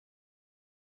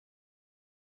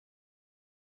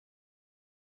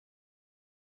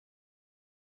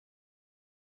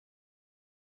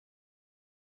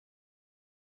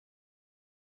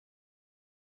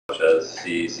as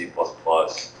C, C++,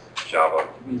 Java.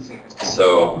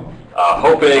 So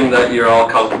hoping that you're all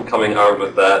coming armed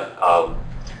with that.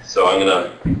 So I'm going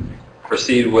to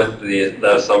proceed with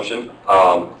that assumption.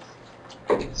 A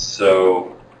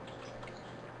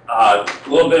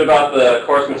little bit about the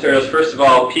course materials. First of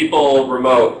all, people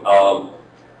remote.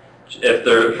 If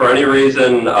there, for any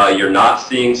reason you're not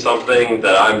seeing something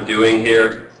that I'm doing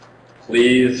here,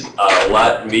 please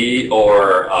let me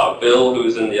or Bill,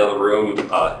 who's in the other room,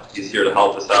 he's here to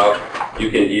help us out. You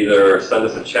can either send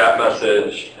us a chat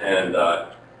message, and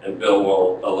Bill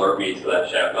will alert me to that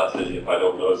chat message if I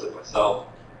don't notice it myself,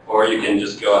 or you can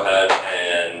just go ahead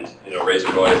and raise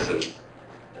your voice and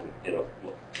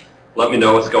let me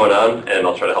know what's going on, and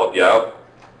I'll try to help you out.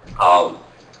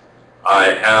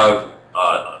 I have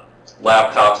a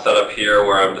laptop set up here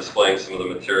where I'm displaying some of the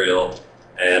material,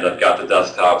 and I've got the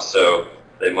desktop, so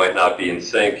they might not be in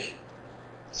sync.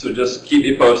 So just keep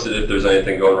me posted if there's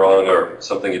anything going wrong or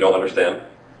something you don't understand.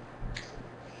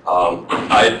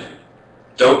 I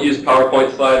don't use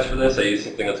PowerPoint slides for this. I use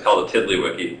something that's called a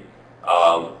TiddlyWiki.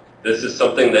 This is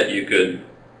something that you could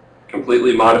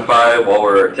completely modify while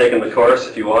we're taking the course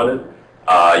if you wanted.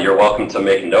 You're welcome to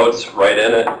make notes right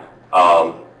in it.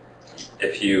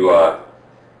 If you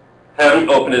haven't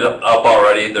opened it up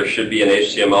already, there should be an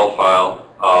HTML file.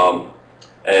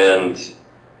 And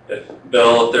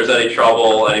Bill, if there's any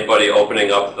trouble, anybody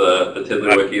opening up the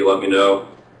TiddlyWiki, let me know.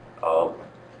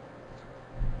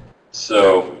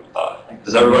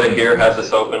 Does everybody here have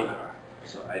this open?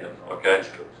 I don't know. Okay.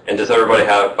 And does everybody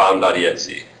have bomb.exe?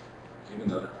 Even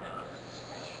though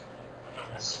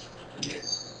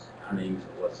yes, names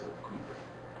was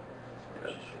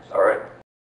All right.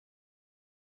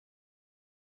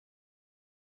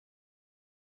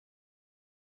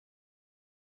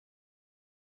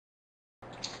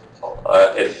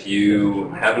 If you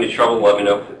have any trouble, let me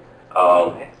know.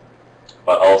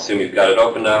 But I'll assume you've got it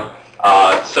open now.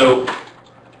 So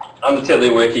on the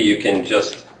TiddlyWiki, you can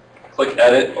just click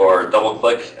Edit or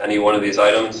double-click any one of these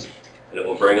items, and it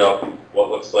will bring up what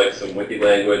looks like some wiki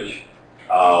language.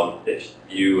 If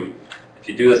you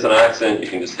do this on accident, you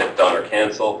can just hit Done or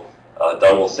Cancel.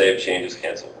 Done will save changes,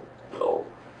 Cancel will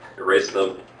erase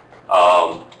them.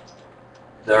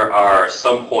 There are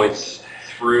some points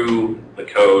through the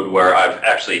code where I've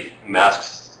actually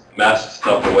masked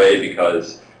stuff away,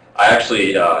 because I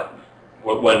actually,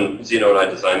 when Zeno and I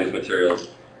designed these materials,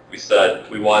 we said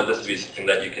we want this to be something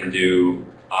that you can do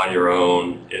on your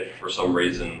own if for some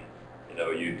reason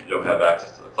you don't have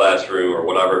access to the classroom or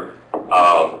whatever.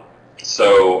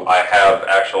 So I have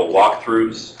actual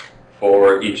walkthroughs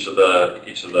for each of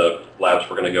the labs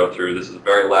we're going to go through. This is a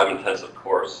very lab-intensive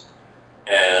course,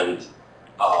 and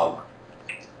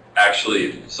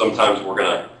actually sometimes we're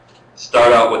going to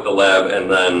start out with the lab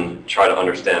and then try to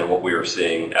understand what we were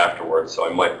seeing afterwards. So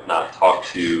I might not talk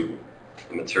to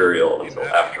the material until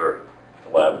after the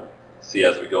lab, see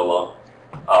as we go along.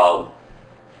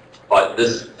 But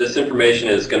this information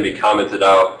is going to be commented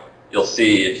out. You'll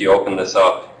see if you open this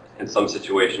up, in some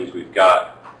situations we've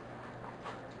got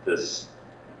these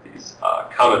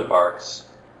comment marks.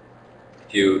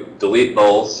 If you delete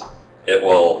those, it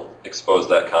will expose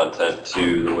that content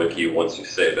to the wiki once you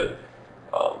save it.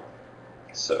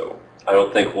 So I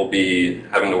don't think we'll be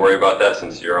having to worry about that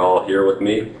since you're all here with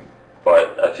me.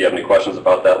 But if you have any questions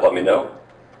about that, let me know.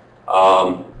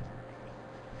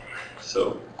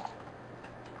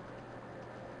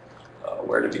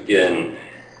 Where to begin?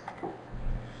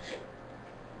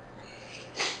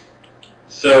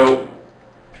 So,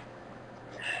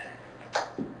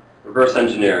 reverse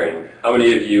engineering. How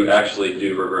many of you actually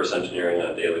do reverse engineering on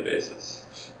a daily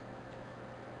basis?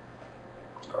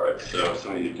 All right, so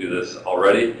some of you do this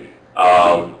already.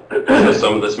 So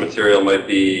some of this material might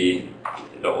be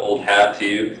old hat to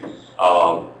you,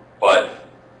 but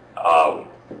how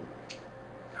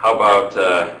about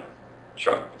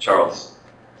Charles?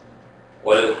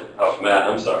 Matt,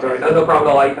 I'm sorry. Sorry, no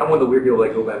problem. I'm one of the weird people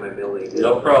that go by my building.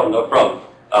 No problem, no problem.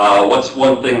 What's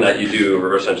one thing that you do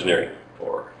reverse engineering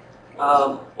for?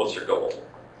 What's your goal?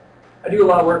 I do a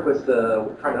lot of work with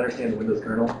trying to understand the Windows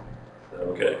kernel. So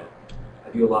okay. I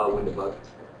do a lot of Windows bugs.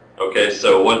 Okay,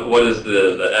 so what is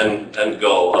the end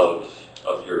goal of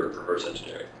your reverse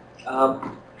engineering?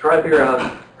 Try to figure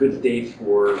out good states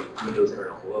for Windows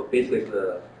kernel. Well, basically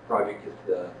the project is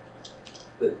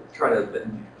to try to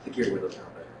secure Windows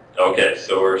kernel better. Okay,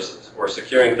 so we're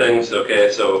securing things. Okay,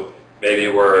 so maybe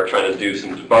we're trying to do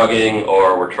some debugging,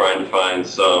 or we're trying to find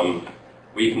some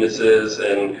weaknesses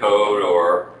in code,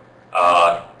 or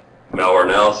malware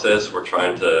analysis. We're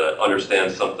trying to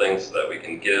understand something so that we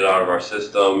can get it out of our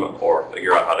system or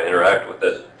figure out how to interact with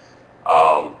it.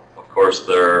 Of course,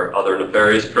 there are other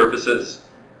nefarious purposes.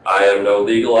 I am no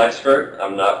legal expert.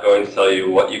 I'm not going to tell you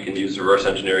what you can use reverse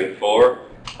engineering for.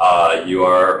 You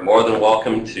are more than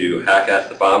welcome to hack at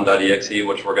the bomb.exe,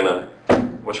 which we're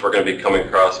gonna be coming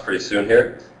across pretty soon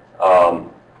here.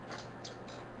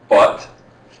 But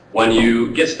when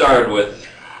you get started with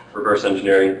reverse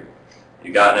engineering,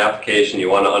 you got an application, you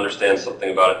want to understand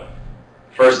something about it.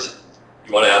 First,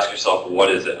 you want to ask yourself,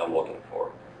 what is it I'm looking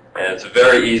for? And it's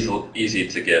very easy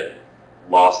to get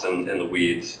lost in the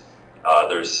weeds.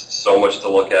 There's so much to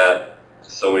look at,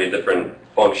 so many different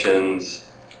functions.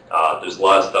 There's a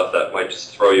lot of stuff that might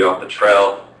just throw you off the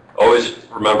trail. Always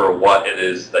remember what it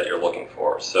is that you're looking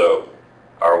for. So,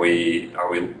 are we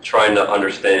trying to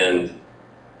understand,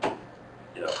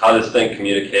 how this thing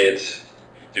communicates?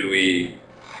 Do we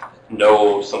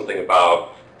know something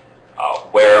about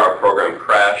where our program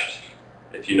crashed?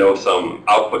 If you know some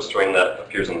output string that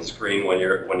appears on the screen when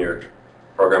your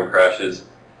program crashes,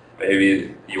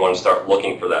 maybe you want to start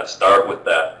looking for that. Start with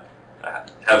that.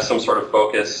 Have some sort of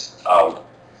focus.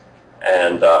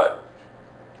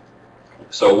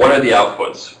 So what are the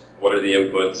outputs? What are the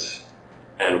inputs?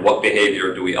 And what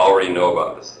behavior do we already know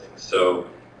about this thing? So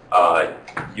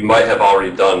you might have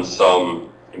already done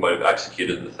you might have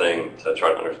executed the thing to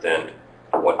try to understand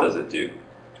what does it do.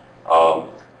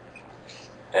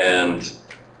 And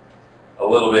a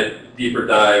little bit deeper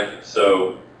dive,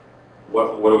 so what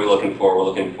are we looking for? We're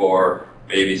looking for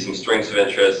maybe some strings of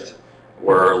interest.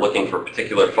 We're looking for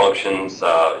particular functions.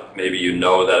 Maybe you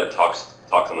know that it talks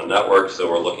on the network, so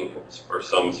we're looking for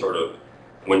some sort of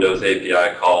Windows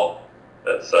API call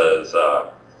that says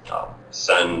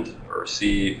send or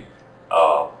receive.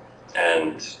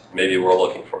 And maybe we're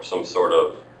looking for some sort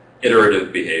of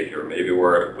iterative behavior. Maybe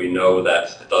we know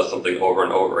that it does something over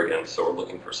and over again, so we're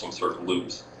looking for some sort of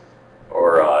loops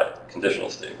or conditional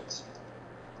statements.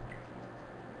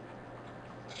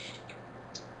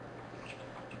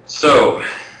 So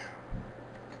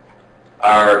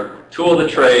our tool of the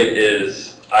trade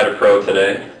is IDA Pro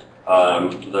today.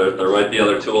 There might be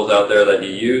other tools out there that you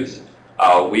use.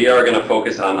 We are going to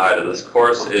focus on IDA. This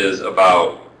course is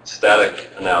about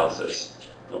static analysis.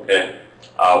 Okay,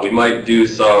 we might do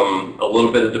a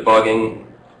little bit of debugging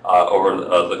over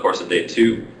the course of day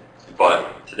 2,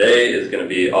 but today is going to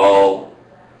be all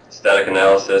static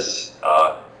analysis.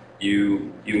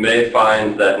 You may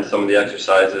find that in some of the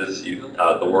exercises,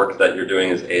 the work that you're doing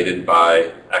is aided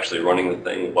by actually running the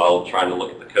thing while trying to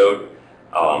look at the code.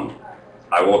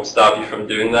 I won't stop you from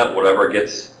doing that. Whatever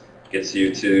gets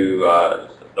you to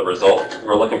the result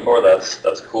we're looking for,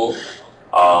 that's cool.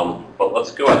 But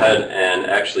let's go ahead and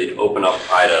actually open up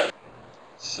IDA.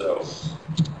 So,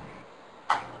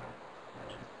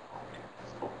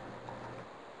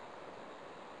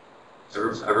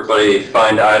 everybody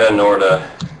find IDA in order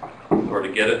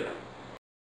to get it?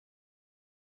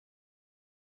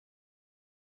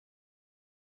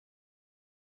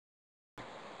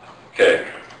 Okay.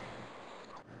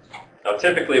 Now,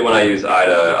 typically when I use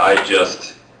IDA,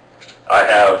 I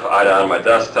have IDA on my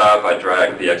desktop, I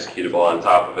drag the executable on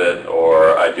top of it,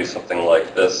 or I do something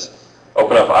like this.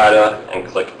 Open up IDA and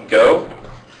click Go.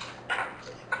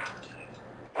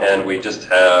 And we just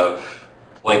have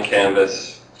blank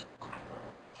canvas,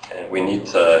 and we need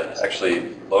to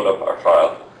actually load up our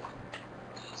file.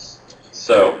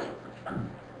 So,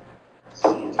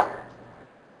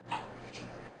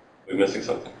 we're missing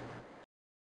something.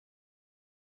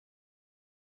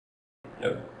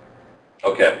 Yep.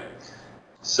 Okay.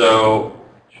 So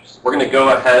we're going to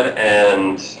go ahead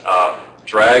and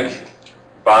drag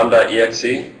bomb.exe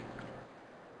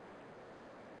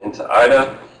into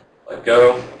IDA, let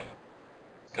go.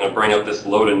 It's going to bring up this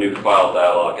load a new file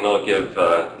dialog, and I'll give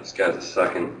these guys a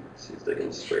second, see if they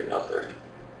can straighten out their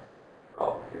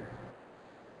problem here.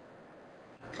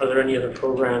 Are there any other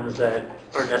programs that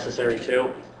are necessary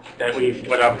too, that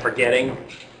without forgetting?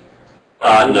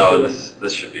 No,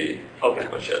 this should be pretty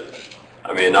much it.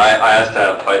 I mean, I asked to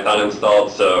have Python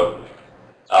installed, so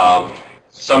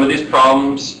some of these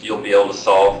problems you'll be able to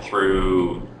solve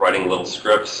through writing little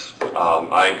scripts.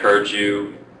 I encourage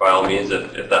you, by all means,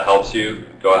 if that helps you,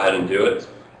 go ahead and do it.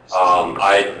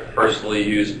 I personally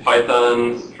use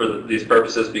Python for these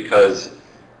purposes because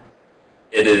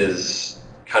it is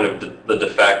kind of the de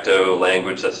facto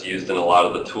language that's used in a lot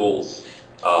of the tools.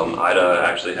 IDA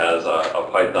actually has a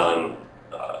Python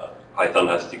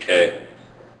SDK,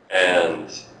 and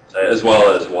as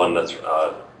well as one that's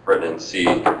written in C.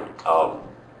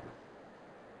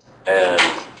 And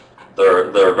there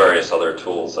are various other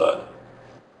tools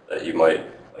that you might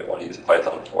want to use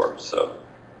Python for. So,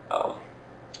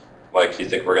 Mike, do you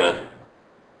think this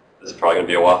is probably going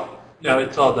to be a while? No,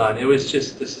 it's all done. It was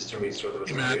just the system restore that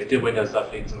was missing. It did Windows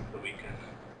updates over the weekend.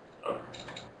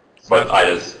 But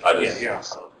IDA's. Yeah.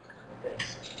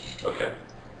 Okay.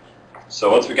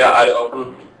 So once we got IDA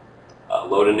open,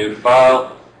 load a new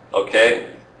file.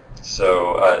 Okay.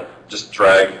 So just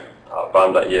drag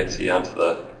bomb.exe onto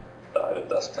the IDA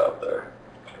desktop there.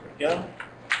 Yeah.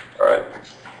 All right.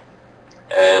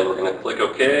 And we're going to click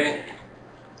OK.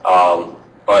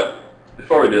 But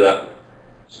before we do that, I'm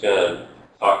just going to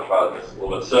talk about this a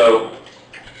little bit. So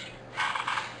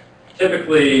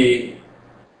typically,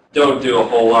 don't do a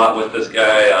whole lot with this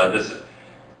guy.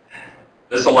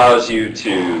 This allows you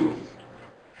to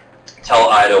tell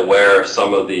IDA where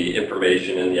some of the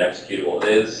information in the executable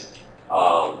is.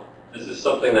 This is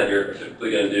something that you're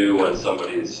typically going to do when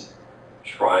somebody's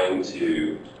trying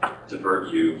to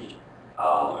divert you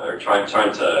or trying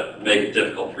to make it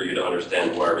difficult for you to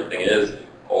understand where everything is.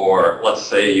 Or let's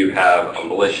say you have a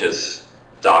malicious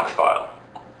doc file,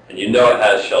 and you know it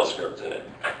has shell script in it.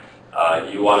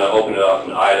 You want to open it up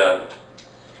in IDA.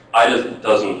 IDA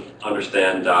doesn't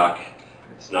understand doc.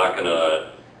 It's not going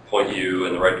to point you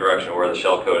in the right direction where the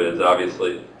shell code is,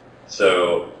 obviously.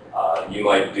 So you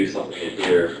might do something in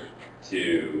here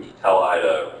to tell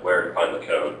IDA where to find the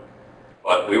code.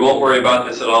 But we won't worry about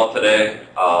this at all today.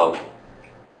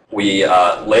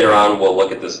 Later on, we'll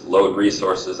look at this load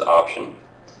resources option.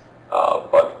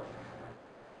 But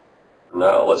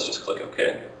now let's just click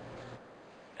OK.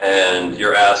 And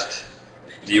you're asked,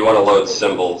 do you want to load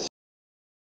symbols?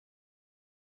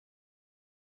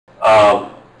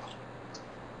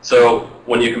 So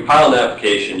when you compile an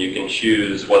application, you can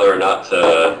choose whether or not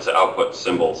to output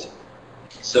symbols.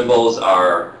 Symbols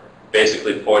are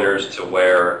basically pointers to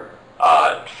where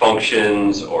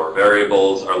functions or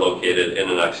variables are located in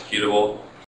an executable.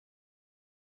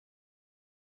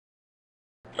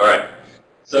 All right.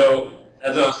 So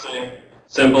as I was saying,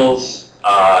 symbols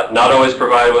not always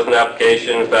provided with an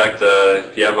application. In fact,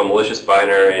 if you have a malicious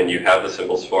binary and you have the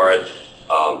symbols for it,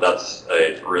 that's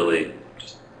a really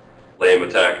just lame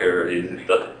attacker.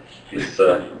 He's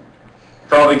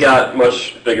probably got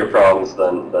much bigger problems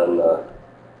than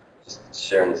just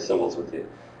sharing the symbols with you.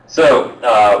 So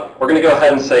we're going to go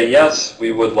ahead and say yes,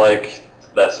 we would like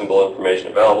that symbol information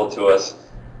available to us.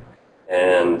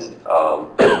 And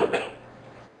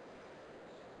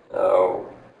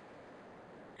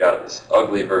got this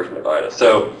ugly version of IDA.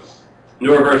 So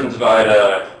newer versions of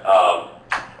IDA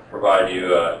provide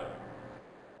you a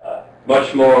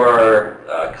much more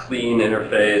clean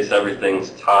interface.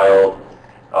 Everything's tiled.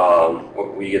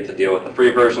 We get to deal with the free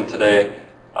version today,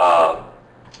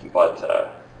 but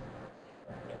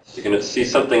you're going to see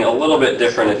something a little bit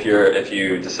different if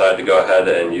you decide to go ahead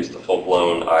and use the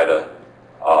full-blown IDA.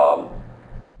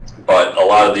 But a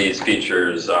lot of these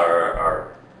features are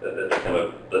kind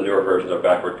of the newer versions are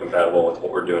backward compatible with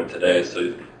what we're doing today.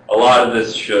 So a lot of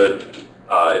this should,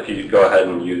 if you go ahead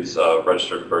and use a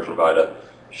registered version of IDA,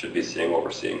 you should be seeing what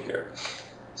we're seeing here.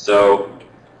 So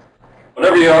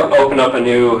whenever you open up a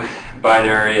new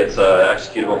binary, it's an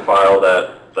executable file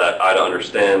that IDA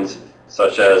understands,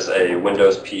 such as a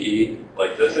Windows PE,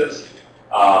 like this is.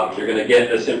 You're going to get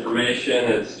this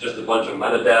information. It's just a bunch of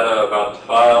metadata about the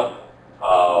file.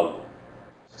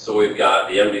 So we've got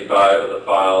the MD5 of the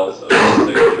file, so the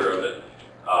signature of it,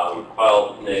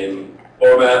 file name,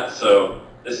 format. So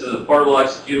this is a portable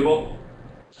executable.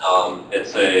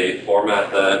 It's a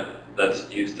format that's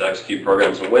used to execute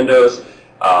programs in Windows.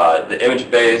 The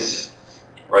image base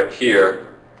right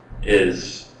here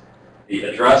is the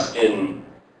address in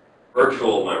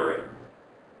virtual memory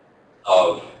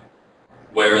of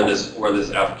where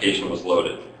this application was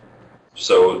loaded.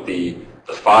 So the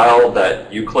file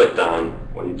that you clicked on,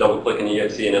 when you double-click an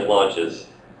exe and it launches,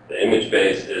 the image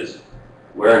base is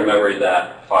where in memory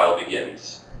that file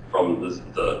begins, from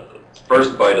the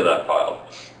first byte of that file.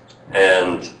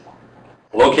 And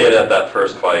located at that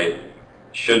first byte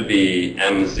should be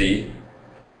MZ,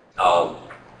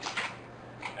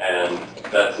 and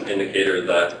that's an indicator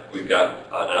that we've got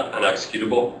an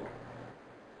executable.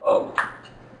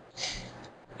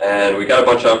 And we got a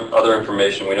bunch of other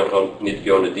information. We don't need to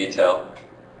go into detail.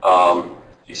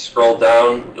 If you scroll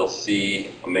down, you'll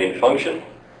see a main function.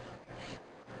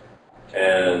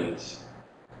 And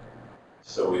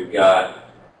so we've got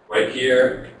right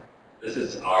here, this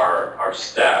is our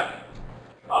stack.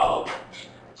 On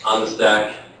the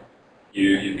stack,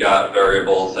 you've got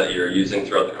variables that you're using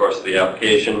throughout the course of the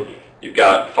application. You've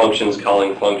got functions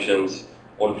calling functions.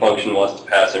 One function wants to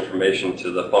pass information to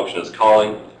the function it's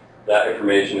calling. That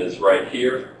information is right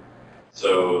here.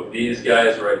 So these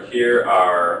guys right here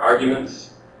are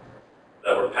arguments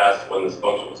that were passed when this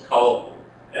function was called.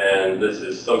 and this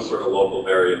is some sort of local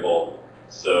variable.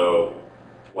 So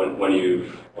when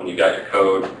you got your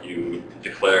code, you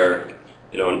declare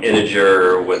an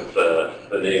integer with the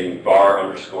name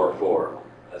var_4.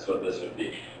 That's what this would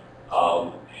be.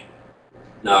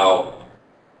 Now,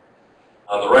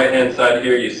 on the right-hand side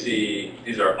here, you see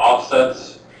these are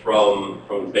offsets from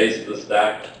the base of the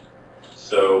stack.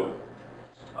 So,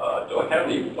 do I have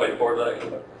any whiteboard that I can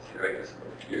look at here? I guess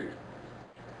over here.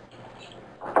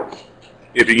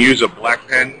 If you use a black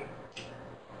pen,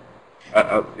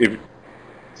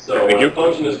 So when a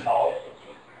function is called,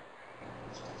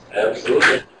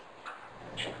 absolutely.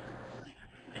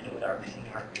 I know what RP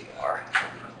are.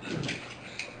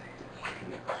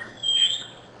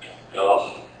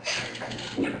 Oh,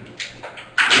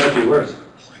 Might be worse.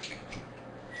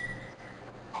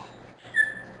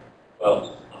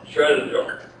 well, I'll try to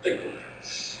draw.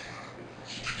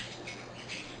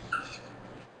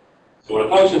 So when a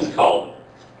function is called,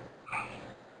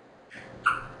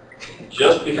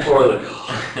 just before the call.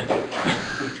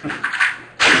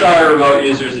 Sorry, remote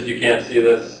users, if you can't see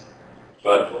this,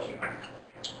 but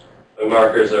the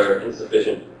markers are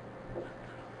insufficient.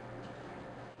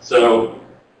 So,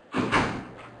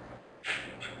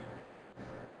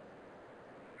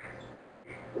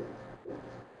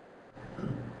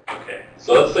 okay,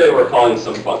 so let's say we're calling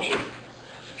some function.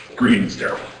 green is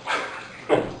terrible.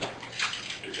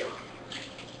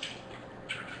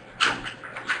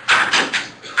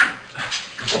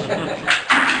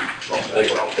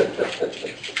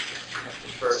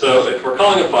 So if we're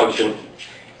calling a function,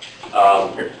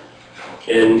 let's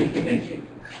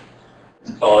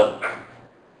call it,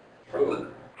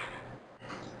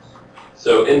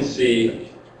 so in C,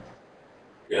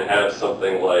 you're going to have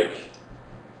something like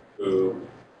foo,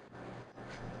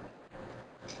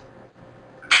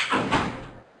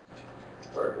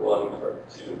 part 1, part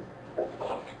 2.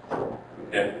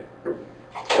 Okay.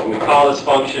 When we call this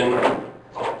function,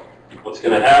 what's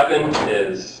going to happen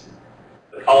is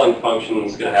the calling function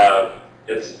is going to have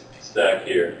its stack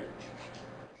here.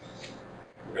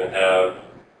 We're going to have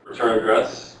return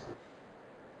address.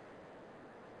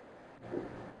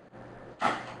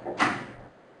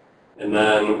 And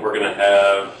then we're going to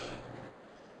have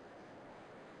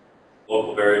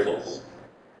local variables.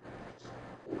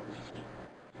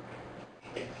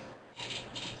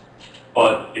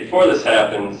 But before this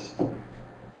happens,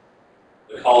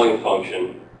 the calling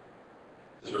function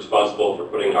is responsible for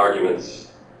putting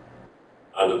arguments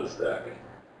onto the stack.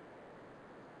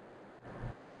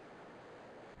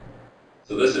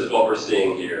 So this is what we're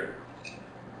seeing here.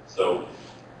 So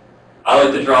I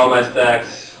like to draw my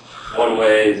stacks one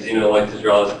way, Zeno likes to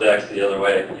draw his stacks the other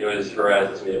way. He always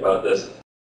harasses me about this.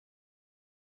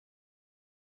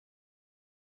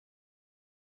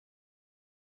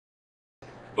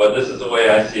 But this is the way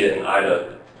I see it in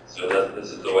IDA. So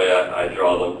this is the way I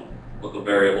draw them. Local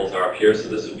variables are up here, so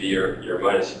this would be your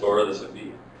 -4, this would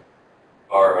be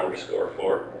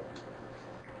var_4.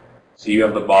 So you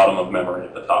have the bottom of memory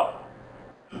at the top.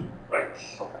 Right.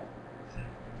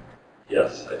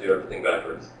 Yes, I do everything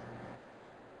backwards.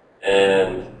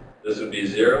 And this would be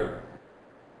 0.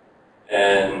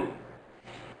 And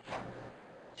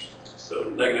so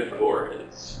 -4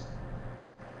 is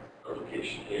our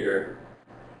location here.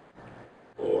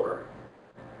 4,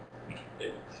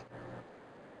 8.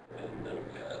 And then we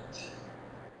got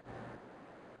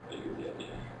the idea.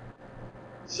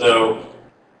 So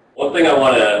one thing I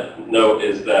want to note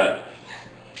is that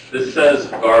this says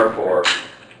var4,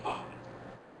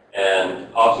 and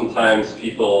oftentimes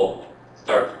people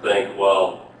start to think,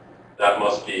 well, that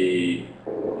must be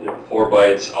 4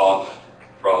 bytes off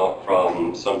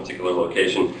from some particular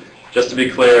location. Just to be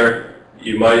clear,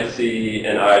 you might see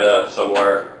an IDA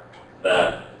somewhere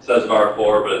that says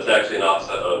var4, but it's actually an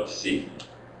offset of C.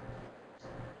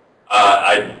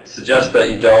 I suggest that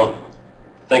you don't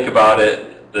think about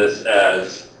this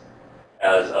as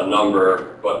a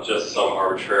number, but just some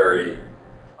arbitrary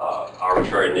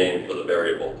name for the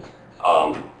variable.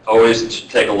 Always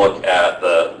take a look at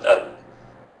the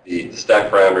stack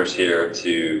parameters here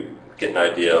to get an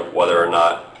idea of whether or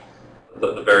not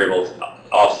the variables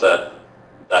offset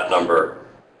that number.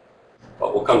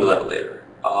 But we'll come to that later.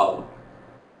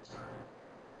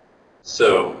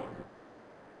 So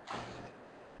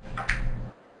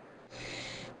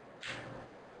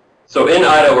in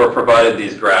IDA, we're provided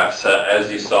these graphs.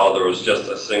 As you saw, there was just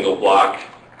a single block.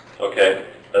 Okay,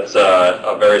 that's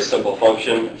a very simple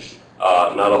function.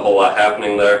 Not a whole lot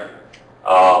happening there.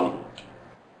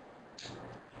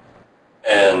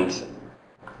 And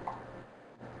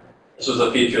this was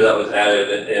a feature that was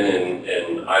added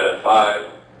in IDA 5.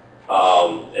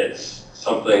 It's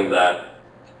something that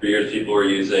For years, people were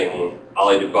using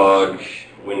OllyDebug,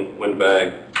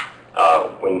 WinBag,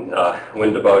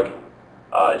 WinDebug,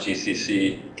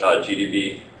 GCC,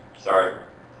 GDB. Sorry,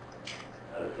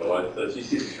 I don't know why it says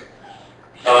GCC.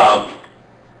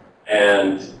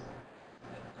 And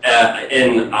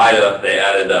in IDA, they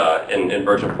added in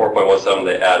version 4.17,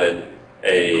 they added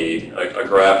a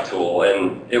graph tool,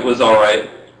 and it was all right.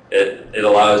 It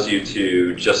allows you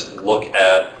to just look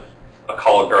at a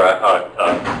call graph,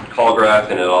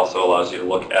 and it also allows you to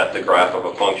look at the graph of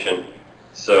a function.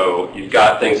 So you've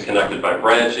got things connected by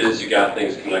branches, you've got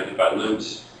things connected by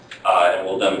loops, and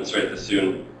we'll demonstrate this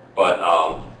soon.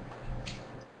 But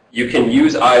you can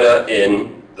use IDA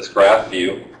in this graph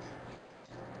view,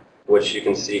 which you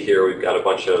can see here. We've got a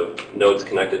bunch of nodes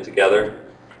connected together.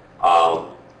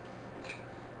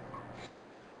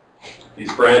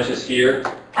 These branches here,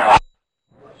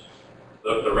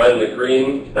 the red and the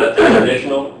green, that's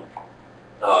traditional.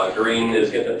 Green is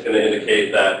going to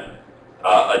indicate that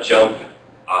a jump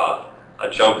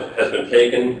has been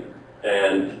taken,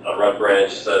 and a red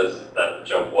branch says that the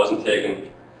jump wasn't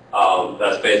taken.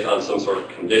 That's based on some sort of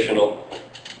conditional.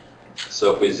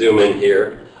 So if we zoom in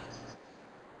here,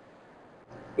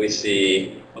 we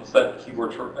see, what's that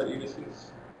keyword shortcut you just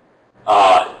used?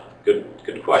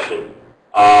 Good question.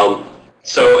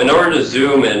 So in order to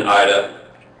zoom in IDA,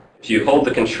 if you hold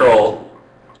the control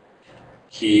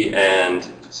key and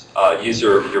use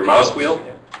your mouse wheel,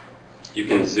 you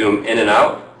can zoom in and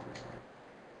out.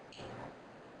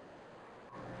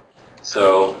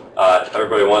 So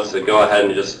everybody wants to go ahead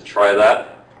and just try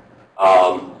that.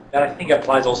 That I think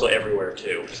applies also everywhere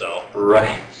too. So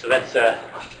Right. So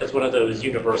that's one of those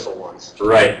universal ones.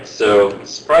 Right. So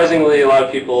surprisingly, a lot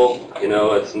of people,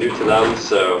 it's new to them.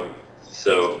 So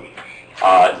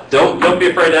don't be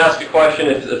afraid to ask a question.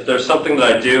 If there's something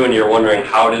that I do and you're wondering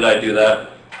how did I do that,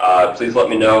 please let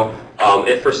me know.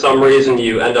 If for some reason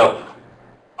you end up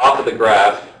off of the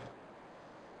graph,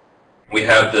 we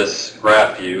have this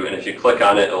graph view, and if you click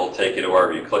on it, it'll take you to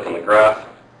wherever you click on the graph.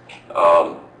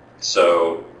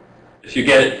 So if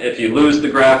you lose the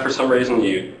graph for some reason,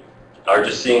 you are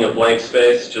just seeing a blank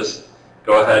space, just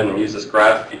go ahead and use this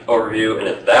graph overview, and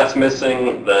if that's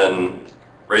missing, then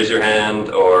raise your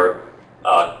hand or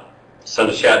send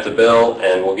a chat to Bill,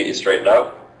 and we'll get you straightened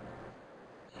out.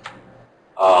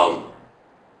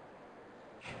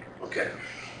 Okay.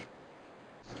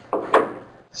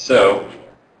 So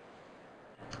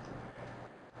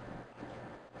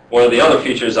one of the other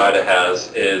features IDA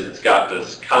has is it's got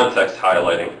this context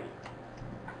highlighting.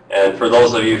 And for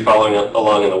those of you following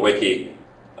along in the wiki,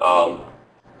 we're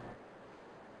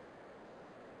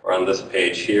on this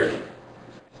page here.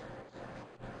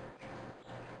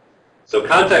 So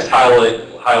context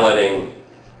highlighting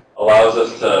allows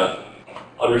us to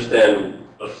understand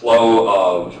the flow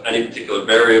of any particular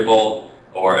variable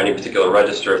or any particular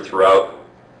register throughout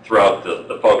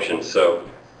the function. So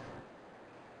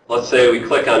let's say we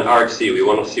click on argc. We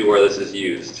want to see where this is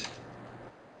used.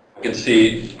 You can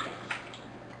see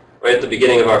right at the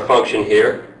beginning of our function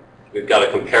here, we've got a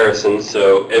comparison.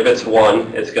 So if it's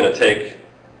 1, it's going to take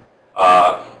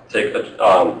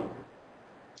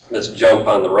this jump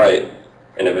on the right.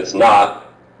 And if it's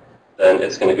not, then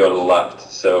it's going to go to the left.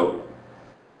 So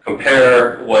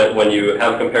compare, when you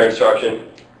have a compare instruction,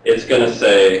 it's going to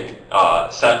say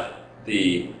set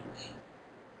the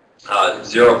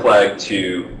 0 flag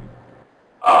to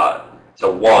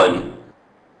 1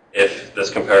 if this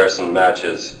comparison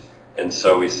matches. And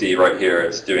so we see right here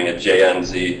it's doing a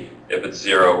JNZ. If it's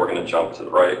 0, we're going to jump to the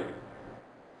right.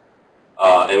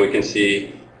 And we can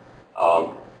see,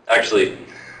 actually,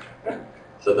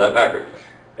 said that backward.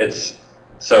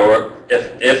 So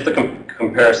if the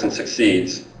comparison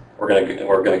succeeds, we're going to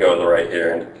go to the right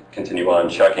here and continue on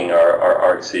checking our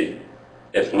argc.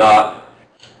 If not,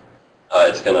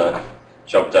 it's going to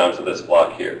jump down to this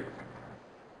block here.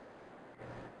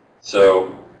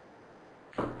 So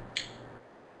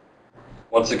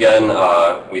once again,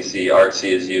 we see argc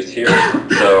is used here.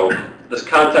 So this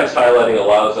context highlighting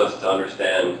allows us to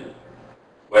understand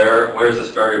where is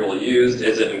this variable used?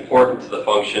 Is it important to the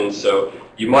function? So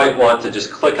you might want to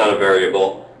just click on a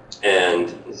variable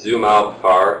and zoom out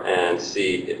far and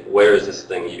see where is this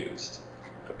thing used.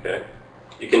 Okay.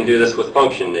 You can do this with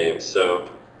function names. So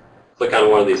click on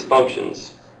one of these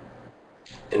functions,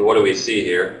 and what do we see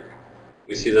here?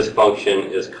 We see this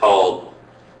function is called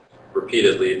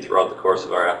repeatedly throughout the course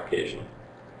of our application.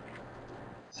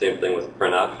 Same thing with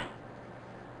printf.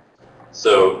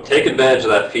 So take advantage of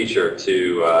that feature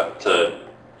to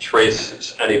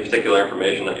trace any particular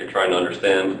information that you're trying to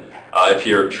understand. If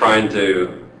you're trying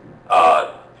to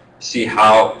see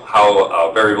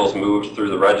how variables moved through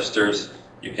the registers,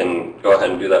 you can go ahead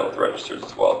and do that with registers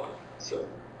as well. So,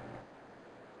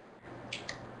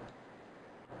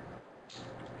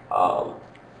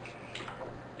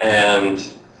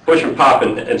 and push and pop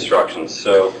instructions.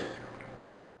 So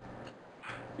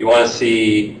you want to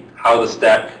see how the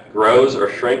stack grows or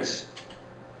shrinks.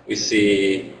 We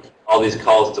see all these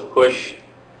calls to push.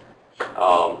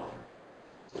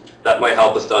 That might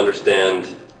help us to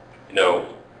understand,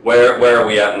 where are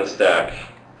we at in the stack.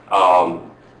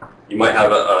 You might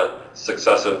have a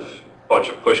successive bunch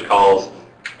of push calls,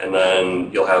 and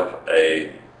then you'll have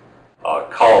a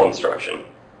call instruction.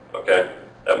 Okay,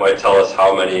 that might tell us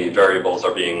how many variables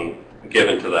are being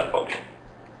given to that function.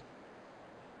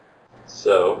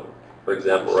 So, for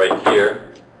example, right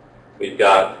here, we've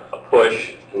got a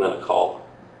push and then a call.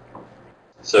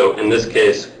 So in this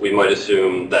case, we might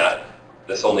assume that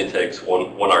this only takes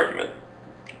one argument.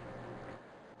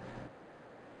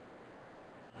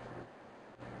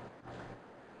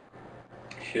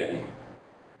 Okay.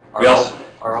 Are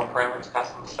all parameters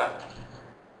passed on the stack?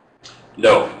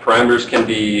 No, parameters can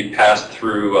be passed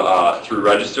through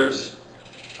registers,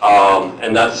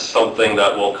 and that's something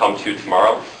that we'll come to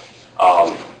tomorrow.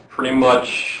 Pretty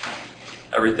much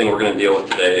everything we're going to deal with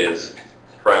today is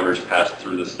parameters passed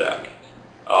through the stack,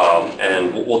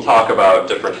 and we'll talk about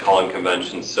different calling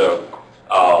conventions. So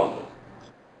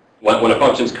when a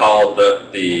function's called,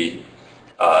 the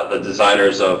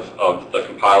designers of the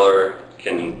compiler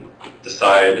can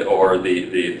decide, or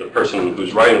the person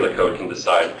who's writing the code can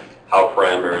decide how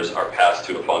parameters are passed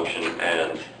to a function.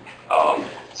 And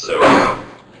so,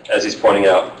 as he's pointing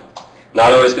out,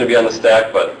 not always going to be on the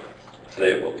stack, but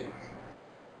today it will be.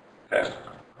 Okay.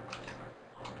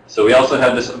 So we also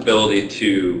have this ability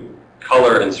to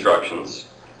color instructions.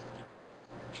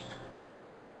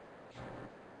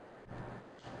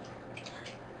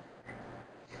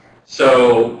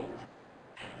 So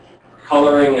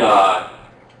coloring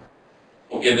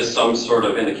will give us some sort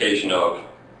of indication of,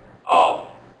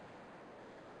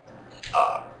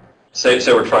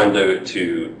 say we're trying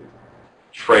to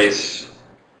trace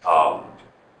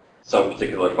some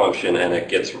particular function and it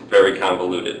gets very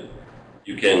convoluted.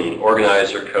 You can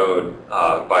organize your code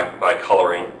by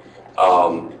coloring.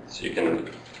 So you can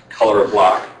color a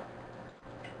block.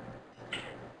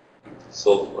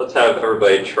 So let's have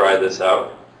everybody try this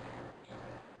out.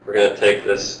 We're going to take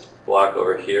this block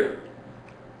over here.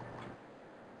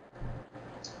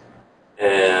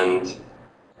 And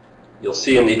you'll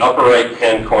see in the upper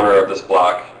right-hand corner of this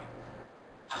block,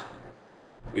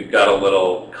 we've got a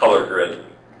little color grid.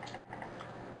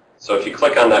 So if you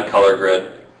click on that color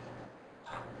grid,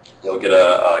 you'll get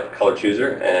a color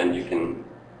chooser, and you can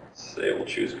say we'll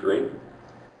choose green.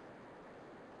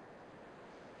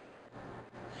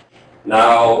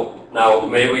 Now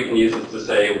maybe we can use this to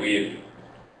say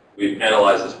we've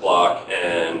analyzed this block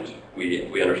and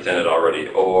we understand it already.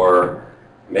 Or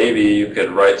maybe you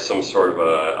could write some sort of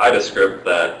a IDA script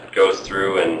that goes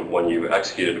through, and when you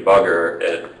execute a debugger,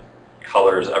 it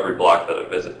colors every block that it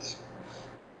visits.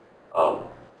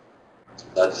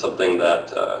 That's something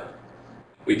that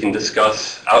we can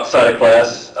discuss outside of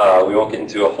class. We won't get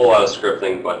into a whole lot of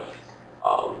scripting, but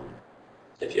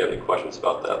if you have any questions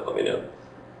about that, let me know.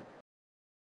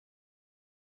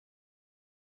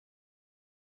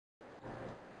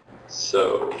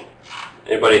 So,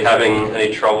 anybody having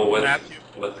any trouble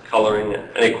with coloring?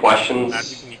 Any questions?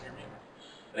 Matthew, can you hear me?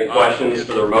 Any questions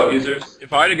for the remote users?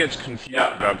 If IDA gets confused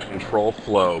about control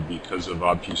flow because of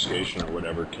obfuscation or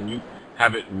whatever, can you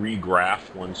have it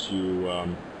regraph once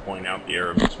you point out the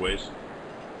error of its ways?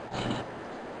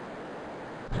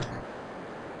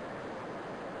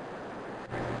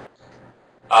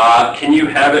 Can you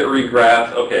have it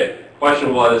regraph? Okay,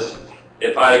 question was,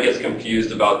 if IDA gets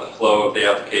confused about the flow of the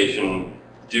application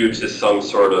due to some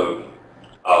sort of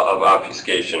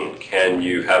obfuscation, can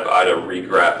you have IDA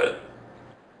regraph it?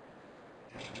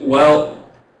 Well,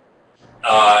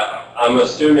 I'm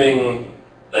assuming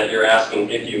that you're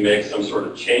asking if you make some sort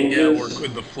of changes. Yeah, or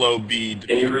could the flow be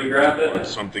Can you regraph it? on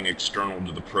something external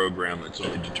to the program that's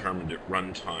only determined at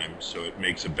runtime, so it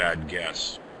makes a bad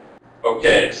guess?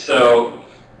 Okay, so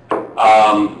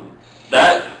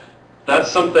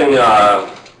that's something.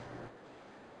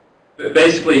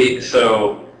 Basically,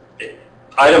 so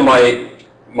IDA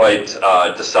might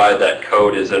decide that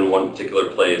code is in one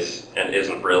particular place and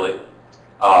isn't really.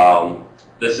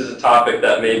 This is a topic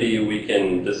that maybe we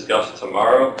can discuss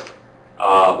tomorrow.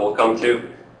 We'll come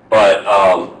to, but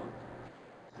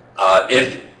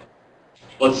if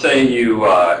let's say you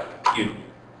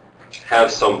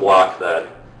have some block that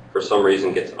for some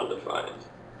reason gets undefined.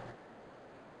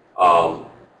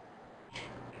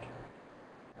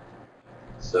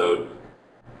 So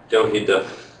don't need to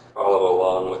follow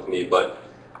along with me, but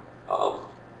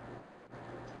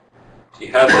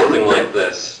you have something like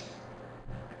this.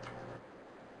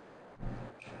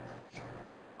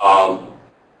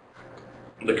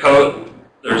 The code,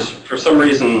 for some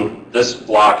reason, this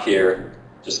block here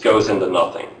just goes into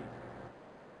nothing.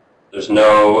 There's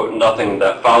nothing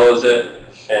that follows it,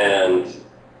 and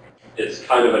it's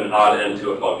kind of an odd end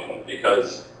to a function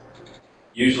because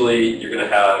usually you're going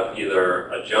to have either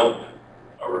a jump,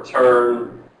 a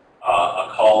return, a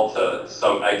call to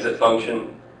some exit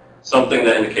function, something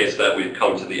that indicates that we've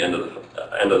come to the end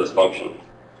of this function.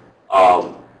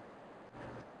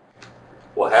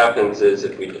 What happens is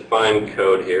if we define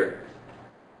code here,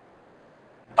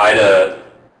 IDA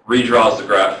redraws the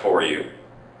graph for you.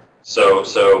 So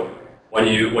when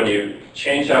you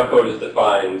change how code is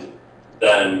defined,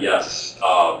 then yes,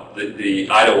 the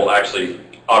IDA will actually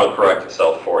autocorrect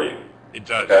itself for you. It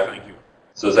does. Okay. Thank you.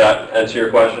 So does that answer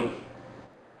your question?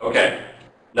 Okay.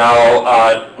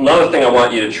 Now, another thing I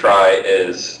want you to try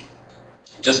is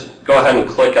just go ahead and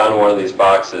click on one of these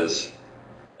boxes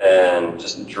and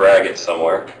just drag it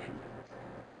somewhere.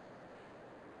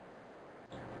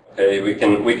 Okay, we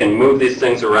can move these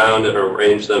things around and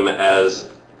arrange them as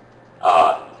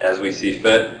we see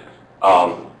fit.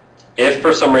 If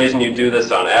for some reason you do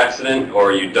this on accident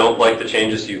or you don't like the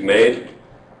changes you've made,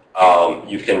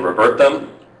 you can revert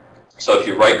them. So if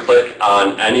you right-click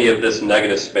on any of this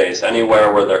negative space,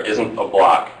 anywhere where there isn't a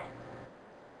block,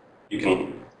 you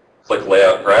can click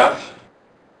Layout Graph,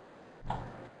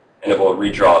 and it will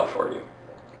redraw it for you.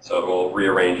 So it will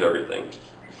rearrange everything.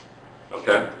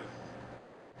 Okay?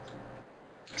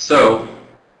 So,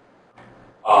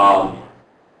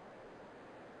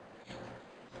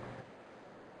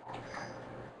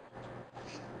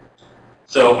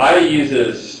 IDA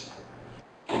uses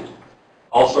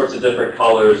all sorts of different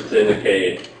colors to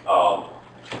indicate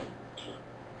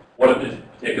what a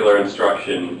particular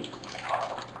instruction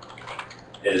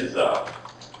is,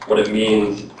 what it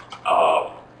means,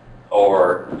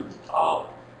 or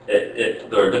there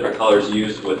are different colors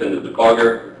used within the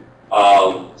debugger.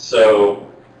 So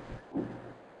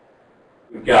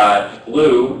we've got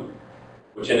blue,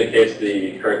 which indicates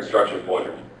the current instruction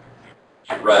pointer,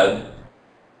 red,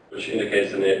 which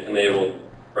indicates an enabled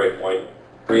breakpoint,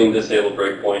 green disabled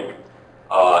breakpoint,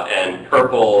 and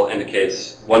purple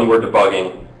indicates when we're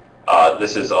debugging,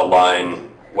 this is a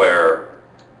line where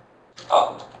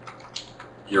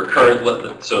your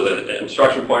current, so the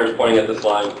instruction pointer is pointing at this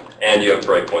line, and you have a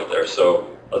breakpoint there. So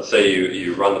let's say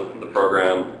you run the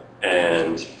program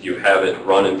and you have it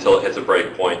run until it hits a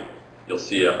breakpoint. You'll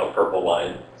see a purple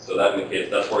line. So that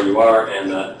indicates that's where you are, and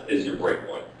that is your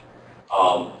breakpoint.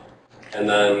 And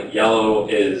then yellow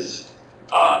is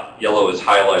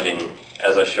highlighting,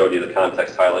 as I showed you the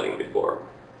context highlighting before.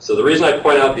 So the reason I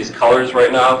point out these colors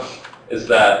right now is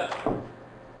that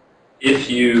if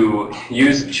you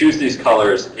choose these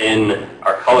colors in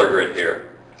our color grid here,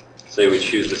 say we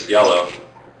choose this yellow,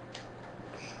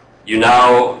 you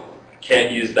now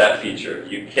can't use that feature.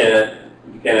 You can't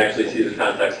actually see the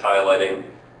context highlighting.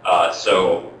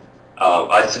 So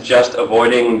I suggest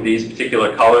avoiding these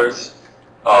particular colors.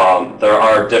 There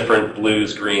are different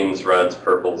blues, greens, reds,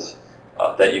 purples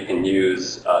that you can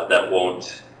use that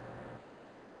won't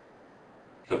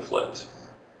conflict.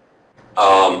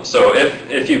 So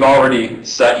if you've already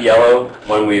set yellow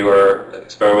when we were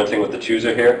experimenting with the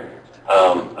chooser here,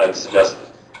 I'd suggest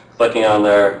clicking on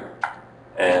there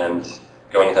and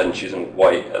going ahead and choosing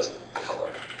white as the color.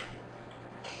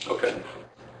 Okay.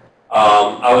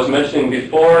 I was mentioning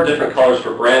before different colors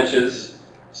for branches.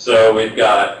 So we've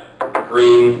got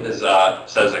green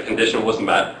says a condition was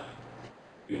met.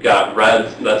 We've got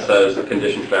red that says the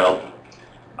condition failed.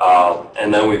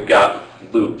 And then we've got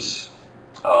loops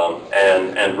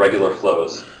and regular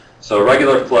flows. So a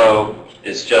regular flow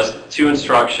is just two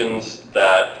instructions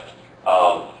that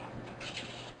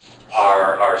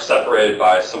are separated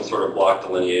by some sort of block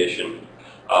delineation.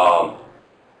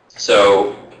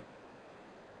 So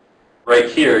right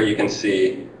here you can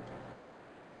see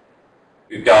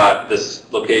we've got this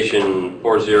location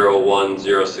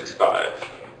 401065.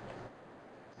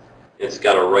 It's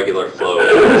got a regular flow.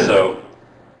 So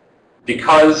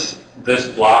because this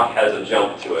block has a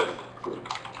jump to it,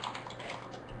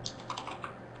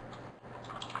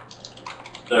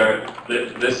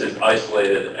 this is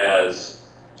isolated as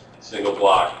a single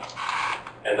block.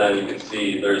 And then you can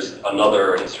see there's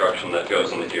another instruction that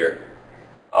goes into here.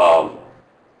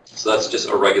 So that's just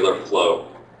a regular flow,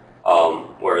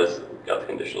 whereas we've got the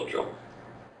conditional jump,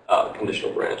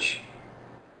 conditional branch.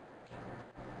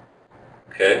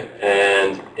 Okay,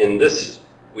 and in this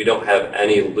we don't have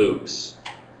any loops,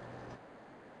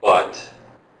 but but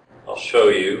I'll show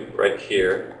you right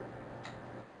here.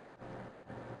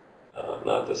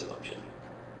 Not this option.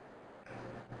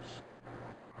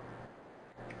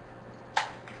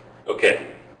 Okay.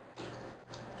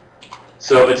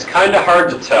 So it's kind of hard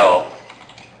to tell,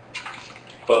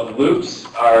 but loops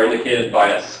are indicated by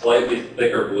a slightly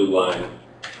thicker blue line.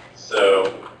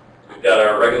 So we've got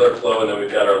our regular flow, and then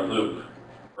we've got our loop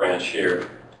branch here.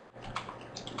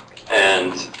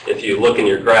 And if you look in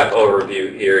your graph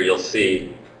overview here, you'll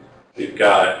see we've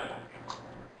got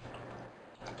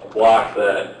a block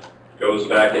that goes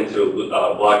back into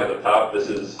a block at the top. This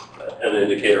is an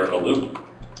indicator of a loop.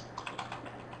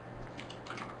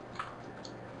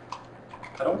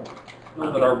 I don't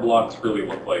know that our blocks really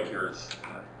look like yours.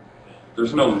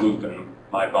 There's no loop in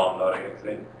my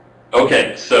bomb.exe.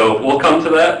 Okay, so we'll come to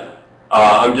that.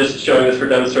 I'm just showing this for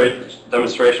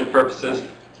demonstration purposes.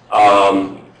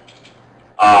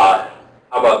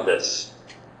 How about this?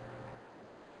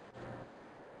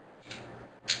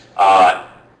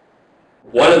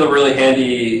 One of the really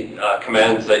handy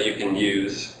commands that you can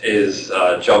use is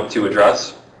jump to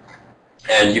address.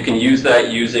 And you can use that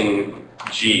using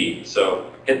G.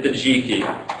 So hit the G key.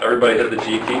 Everybody hit the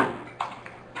G key.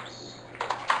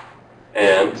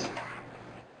 And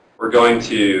we're going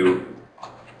to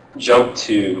jump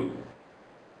to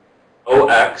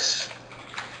OX.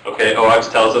 Okay, OX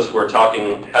tells us we're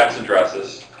talking hex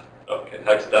addresses. Okay,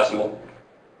 hexadecimal.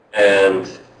 And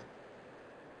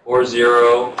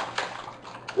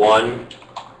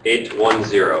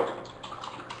 401810.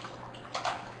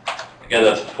 Again,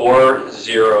 that's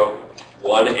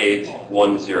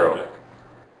 401810.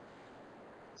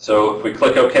 So if we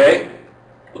click OK,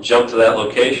 we'll jump to that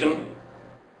location.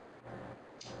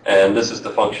 And this is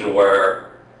the function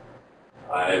where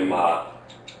I'm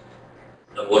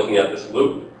looking at this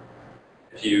loop.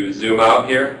 If you zoom out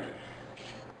here,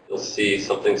 you'll see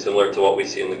something similar to what we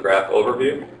see in the graph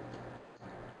overview.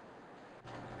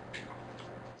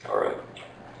 All right.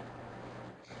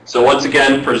 So once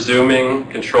again, for zooming,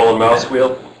 control and mouse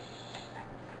wheel.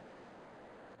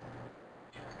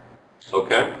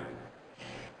 Okay.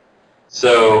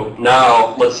 So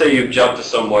now, let's say you've jumped to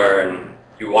somewhere and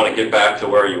you want to get back to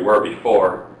where you were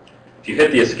before. If you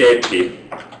hit the escape key,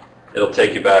 it'll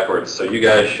take you backwards. So you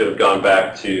guys should have gone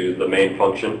back to the main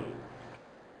function.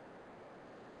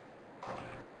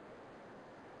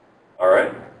 All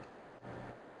right.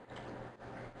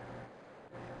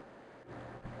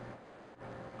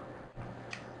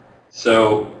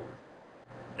 So,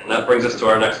 and that brings us to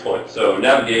our next point. So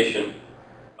navigation.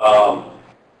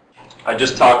 I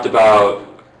just talked about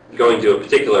going to a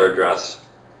particular address.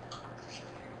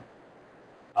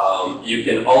 You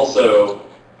can also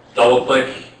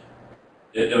double-click.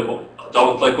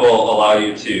 Double-click will allow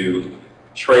you to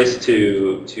trace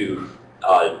to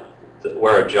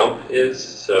where a jump is.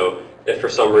 So if for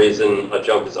some reason a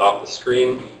jump is off the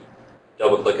screen,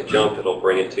 double-click a jump, it'll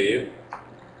bring it to you.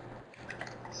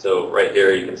 So right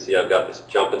here you can see I've got this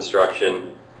jump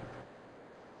instruction.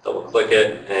 Double-click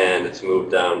it, and it's moved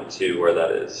down to where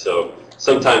that is. So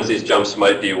sometimes these jumps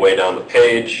might be way down the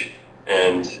page,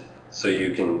 and so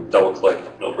you can double-click, and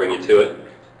it'll bring you to it.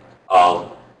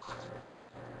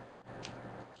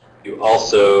 You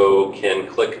also can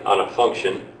click on a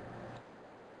function.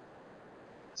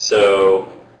 So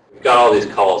we've got all these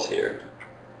calls here.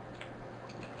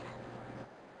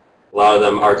 A lot of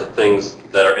them are to things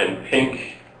that are in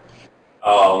pink.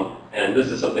 And this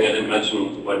is something I didn't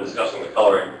mention when discussing the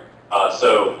coloring.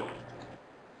 So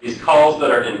these calls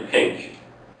that are in pink,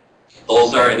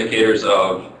 those are indicators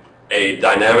of a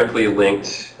dynamically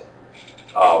linked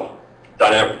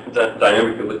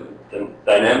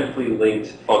dynamically linked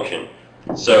function.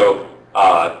 So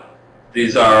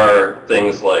these are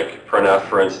things like printf,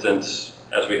 for instance,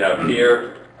 as we have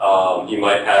here. You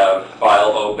might have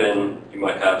file open. You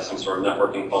might have some sort of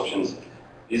networking functions.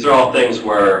 These are all things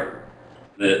where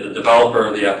the developer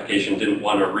of the application didn't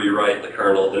want to rewrite the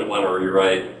kernel, didn't want to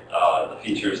rewrite the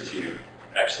features to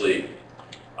actually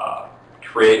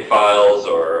create files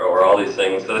or all these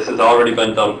things. So this has already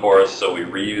been done for us, so we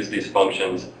reuse these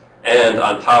functions. And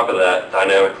on top of that,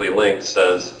 dynamically linked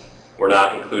says we're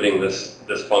not including this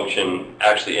function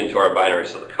actually into our binary.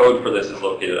 So the code for this is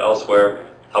located elsewhere. It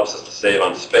helps us to save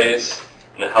on space,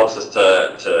 and it helps us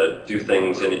to do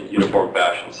things in a uniform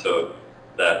fashion so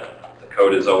that the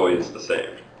code is always the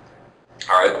same.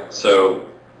 All right, so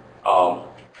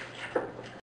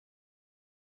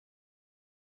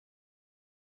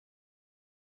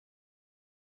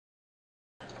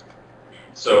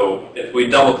if we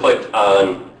double-click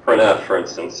on printf, for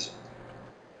instance,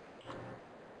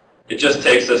 it just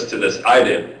takes us to this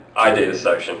iData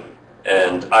section.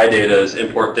 And iData is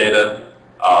import data.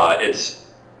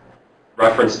 It's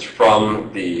referenced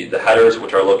from the headers,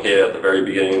 which are located at the very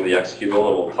beginning of the executable,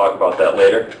 and we'll talk about that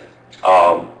later.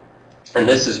 And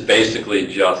this is basically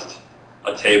just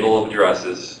a table of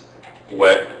addresses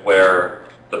where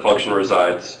the function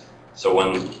resides. So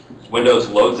when Windows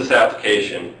loads this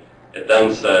application, it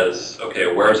then says,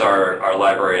 okay, where's our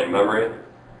library in memory?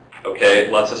 Okay,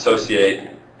 let's associate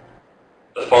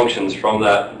the functions from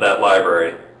that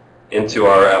library into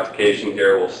our application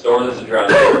here. We'll store this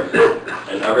address here,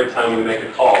 and every time we make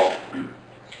a call,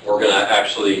 we're going to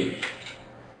actually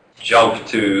jump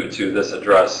to this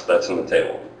address that's in the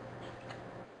table.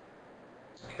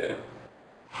 Okay.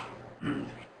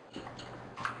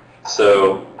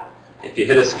 So if you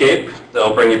hit escape,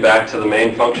 that'll bring you back to the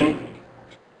main function.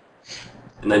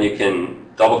 And then you can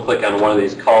double-click on one of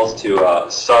these calls to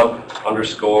sub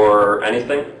underscore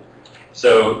anything.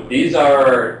 So these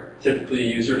are typically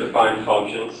user-defined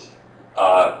functions,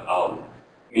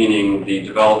 meaning the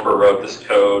developer wrote this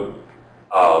code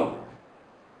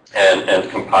and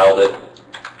compiled it.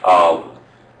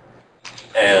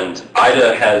 And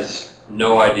IDA has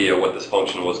no idea what this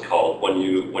function was called. When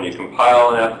you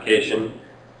compile an application,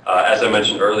 as I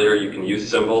mentioned earlier, you can use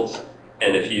symbols.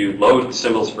 And if you load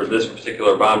symbols for this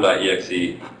particular bomb.exe,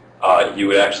 you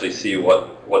would actually see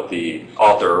what the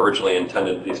author originally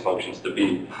intended these functions to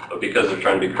be. But because they're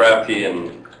trying to be crafty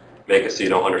and make it so you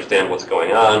don't understand what's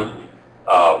going on,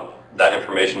 that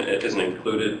information isn't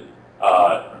included.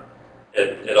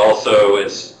 It also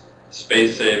is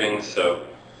space saving, so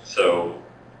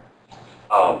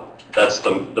that's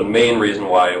the main reason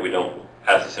why we don't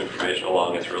pass this information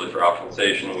along. It's really for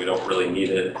optimization. We don't really need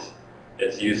it.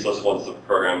 It's useless once the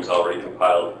program is already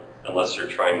compiled, unless you're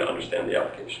trying to understand the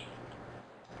application.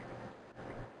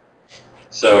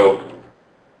 So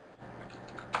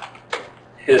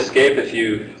hit escape if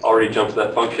you already jumped to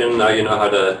that function. Now you know how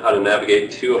to navigate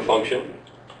to a function.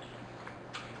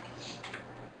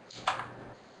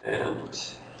 And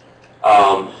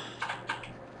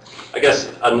I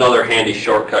guess another handy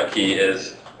shortcut key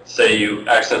is, say you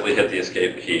accidentally hit the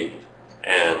escape key,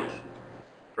 and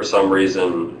for some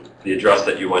reason the address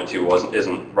that you went to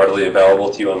isn't readily available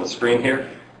to you on the screen here.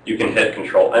 You can hit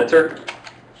Control-Enter,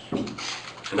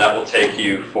 and that will take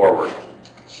you forward.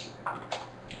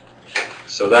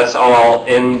 So that's all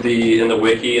in the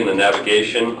wiki, in the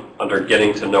navigation, under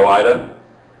Getting to Know IDA.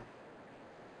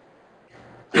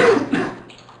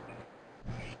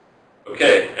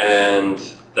 Okay, and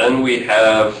then we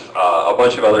have a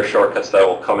bunch of other shortcuts that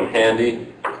will come in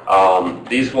handy.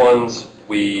 These ones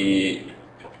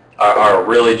are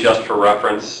really just for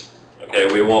reference.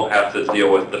 Okay, we won't have to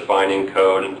deal with defining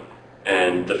code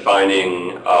and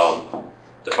defining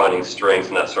strings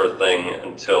and that sort of thing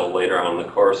until later on in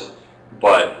the course.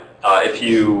 But if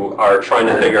you are trying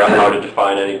to figure out how to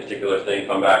define any particular thing,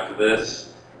 come back to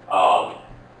this.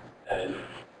 And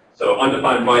so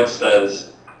undefined bytes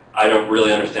says, I don't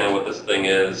really understand what this thing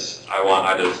is. I want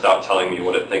IDA to stop telling me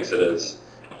what it thinks it is.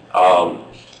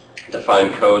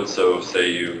 Define code, so say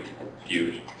you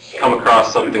come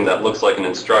across something that looks like an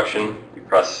instruction, you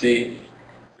press C,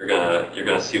 you're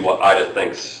gonna see what IDA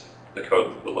thinks the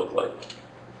code will look like.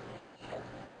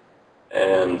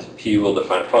 And P will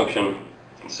define a function,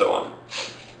 and so on.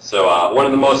 So one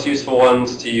of the most useful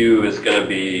ones to you is going to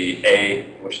be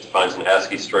A, which defines an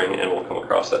ASCII string, and we'll come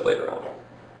across that later on.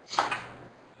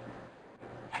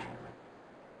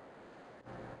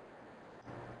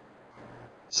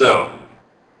 So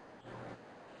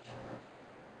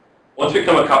once we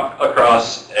come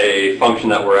across a function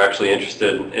that we're actually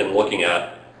interested in looking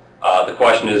at, the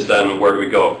question is then, where do we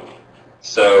go?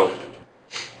 So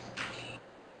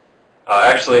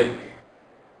actually,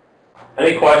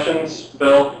 any questions,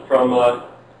 Bill, from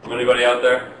anybody out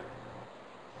there?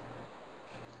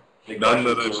 None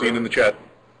that I've seen in the chat.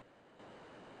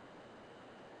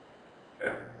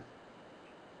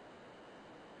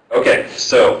 Okay,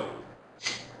 so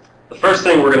the first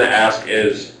thing we're going to ask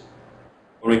is,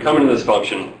 when we come into this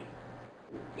function,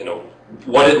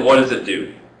 what does it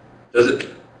do? Does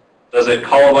it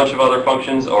call a bunch of other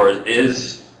functions, or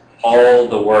is all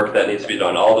the work that needs to be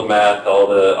done, all the math, all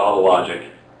the logic,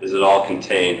 is it all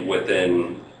contained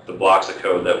within the blocks of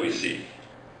code that we see?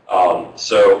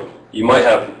 So you might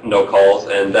have no calls,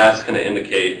 and that's going to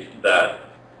indicate that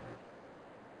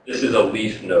this is a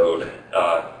leaf node.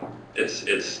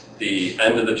 It's the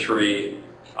end of the tree.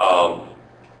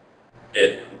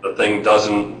 The thing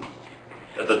doesn't.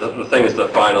 The thing is the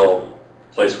final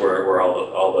place where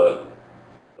all the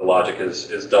logic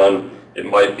is done. It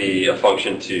might be a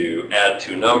function to add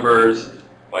two numbers.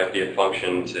 Might be a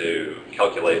function to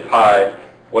calculate pi.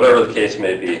 whatever the case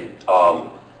may be.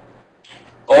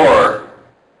 Or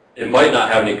it might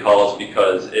not have any calls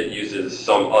because it uses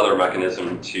some other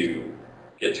mechanism to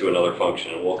get to another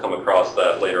function. And we'll come across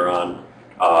that later on.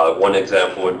 One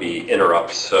example would be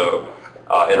interrupts. So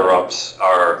interrupts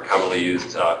are commonly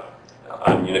used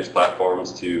on Unix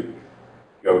platforms to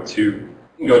go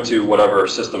to whatever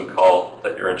system call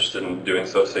that you're interested in doing.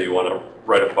 So say you want to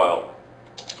write a file,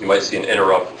 you might see an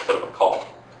interrupt instead of a call.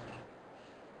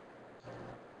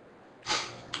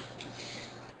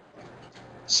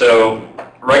 So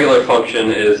regular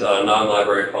function is a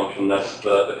non-library function. That's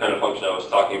the kind of function I was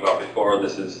talking about before.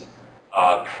 This is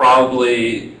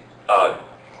probably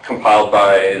compiled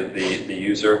by the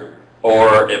user,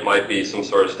 or it might be some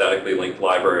sort of statically linked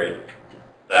library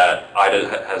that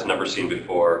IDA has never seen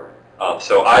before.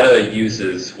 So IDA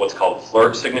uses what's called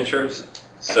flirt signatures.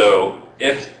 So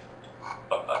if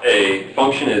a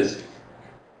function is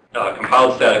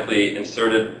compiled statically,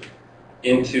 inserted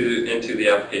into the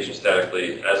application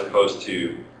statically, as opposed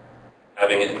to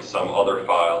having it in some other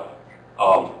file,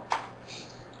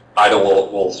 IDA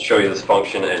will show you this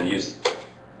function and use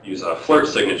a flirt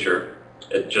signature.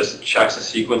 It just checks a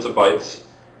sequence of bytes,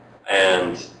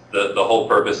 and the whole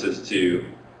purpose is to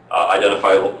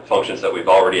identify functions that we've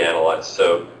already analyzed.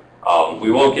 So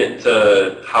we won't get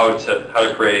to how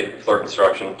to create flirt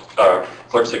signatures,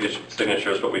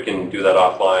 but we can do that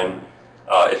offline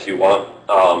if you want.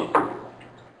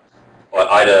 But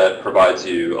IDA provides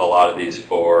you a lot of these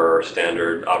for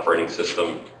standard operating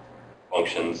system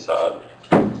functions.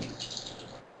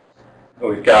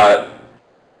 We've got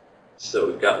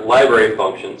library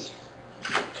functions,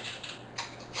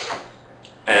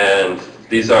 and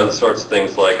these are the sorts of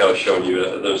things like I was showing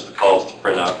you. There's the calls to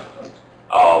printf.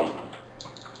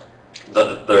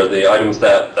 They're the items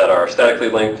that are statically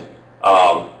linked.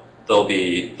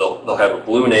 They'll have a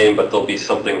blue name, but they'll be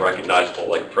something recognizable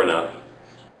like printf.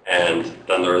 And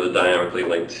then there are the dynamically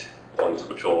linked ones,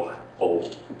 which will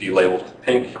be labeled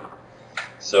pink.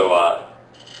 So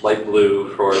light blue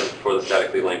for the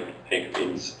statically linked, pink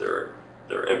means they're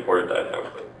imported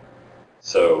dynamically.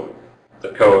 So the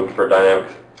code for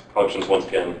dynamic functions, once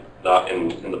again, not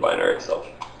in the binary itself.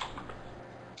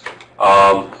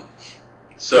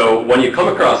 So when you come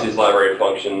across these library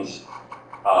functions,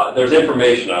 there's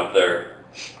information out there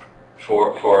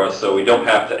for us, so we don't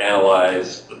have to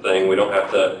analyze the thing. We don't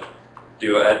have to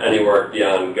do any work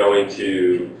beyond going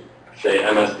to, say,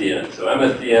 MSDN. So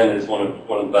MSDN is one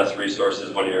of the best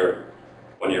resources when you're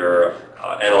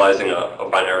analyzing a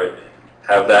binary.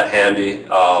 Have that handy.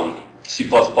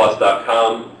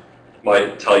 C++.com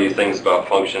might tell you things about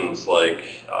functions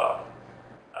like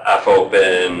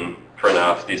fopen,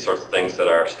 printf, these sorts of things that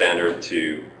are standard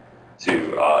to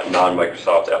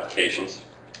non-Microsoft applications.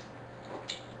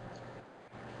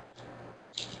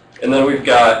 And then we've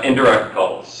got indirect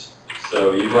calls.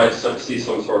 So you might see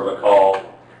some sort of a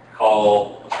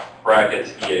call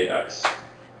brackets EAX.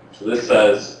 So this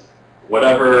says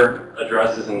whatever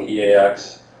address is in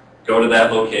EAX, go to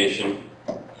that location,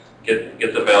 get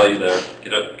the value there,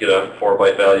 get a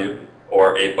 4-byte value,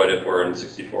 or 8-byte if we're in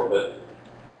 64-bit,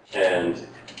 and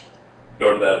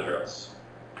go to that address.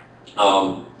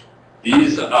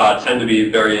 These tend to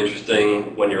be very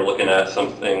interesting when you're looking at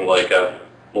something like a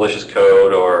malicious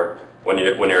code, or when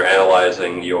you're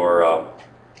analyzing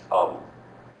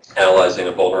analyzing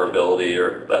a vulnerability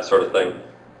or that sort of thing.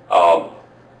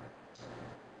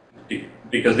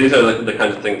 Because these are the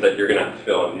kinds of things that you're going to have to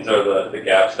fill in. These are the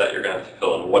gaps that you're going to have to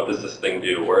fill in. What does this thing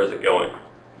do? Where is it going?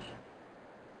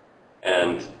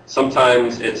 And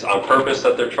sometimes it's on purpose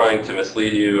that they're trying to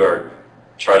mislead you or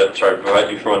try to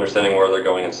prevent you from understanding where they're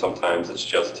going, and sometimes it's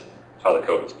just how the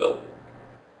code is built.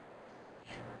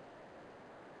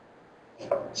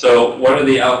 So what are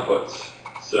the outputs?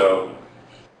 So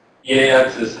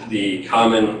EAX is the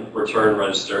common return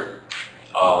register.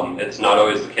 It's not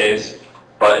always the case,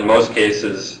 but in most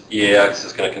cases, EAX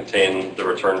is going to contain the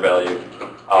return value.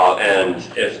 And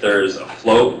if there's a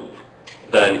float,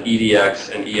 then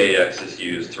EDX and EAX is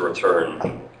used to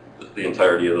return the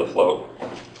entirety of the float.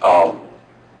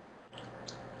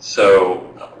 So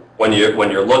when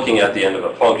you're looking at the end of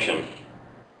a function,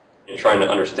 you're trying to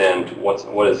understand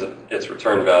what is its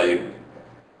return value,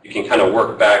 you can kind of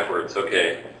work backwards.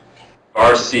 Okay,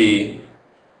 RC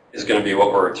is going to be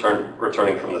what we're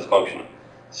returning from this function.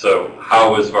 So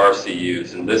how is varc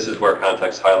used? And this is where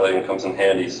context highlighting comes in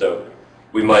handy. So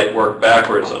we might work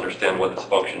backwards to understand what this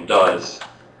function does.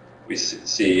 We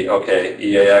see, okay,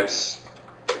 EAX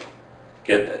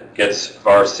gets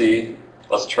varc.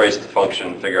 Let's trace the function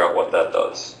and figure out what that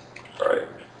does. All right.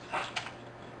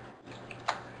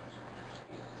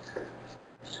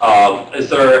 Are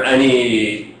there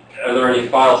any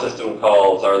file system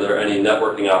calls? Are there any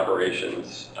networking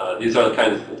operations? These are the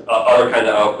other kind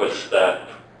of outputs that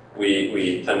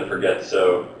we tend to forget.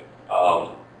 So,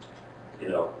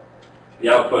 the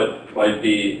output might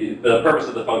be, the purpose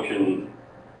of the function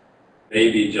may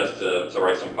be just to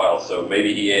write some files. So maybe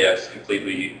EAX is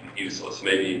completely useless.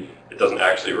 Maybe it doesn't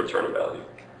actually return a value.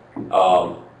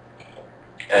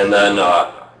 And then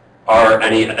are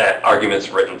any arguments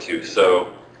written to?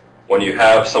 So when you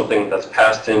have something that's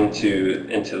passed into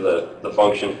the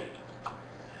function,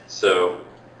 so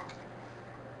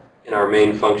in our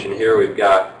main function here, we've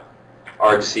got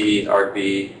argc,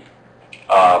 argb.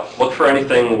 Look for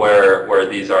anything where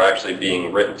these are actually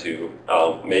being written to.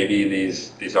 Maybe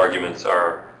these arguments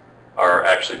are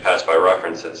actually passed by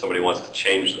reference and somebody wants to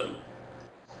change them.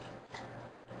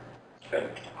 Okay.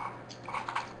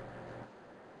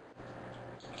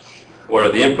 What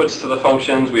are the inputs to the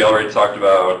functions? We already talked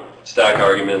about stack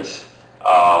arguments,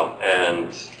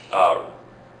 and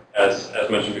as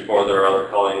mentioned before, there are other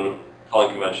calling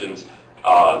conventions.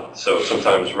 So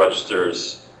sometimes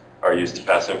registers are used to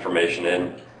pass information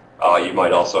in. You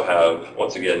might also have,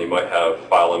 once again, you might have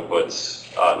file inputs,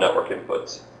 network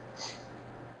inputs.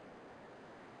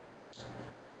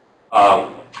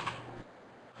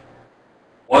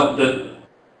 What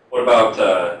about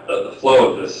the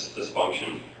flow of this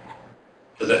function?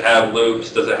 Does it have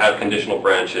loops? Does it have conditional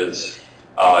branches?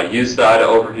 Use the IDA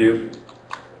overview.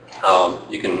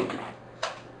 You can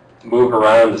move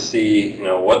around to see,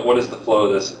 what is the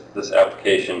flow of this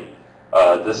application.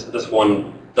 This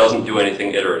one doesn't do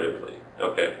anything iteratively.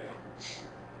 Okay.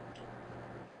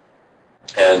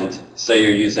 And say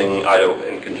you're using IDA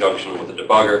in conjunction with a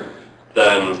debugger,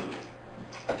 then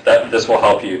this will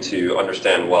help you to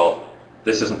understand, well,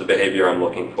 this isn't the behavior I'm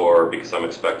looking for because I'm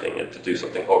expecting it to do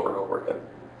something over and over again.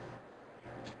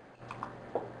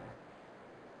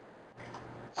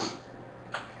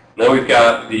 Now we've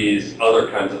got these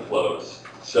other kinds of flows.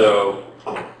 So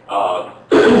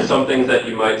some things that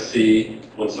you might see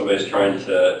when somebody's trying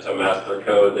to mask their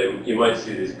code, you might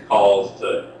see these calls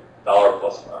to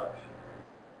 $+5.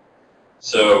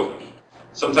 So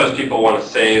sometimes people want to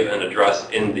save an address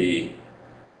in the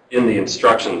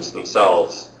instructions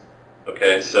themselves.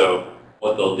 Okay, so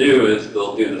what they'll do is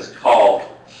they'll do this call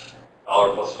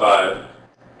 $+5.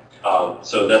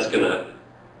 So that's going to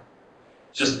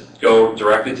just go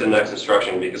directly to the next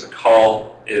instruction because a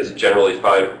call is generally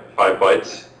 5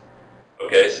 bytes.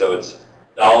 Okay, so it's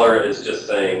 $ is just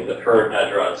saying the current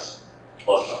address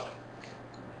 +5.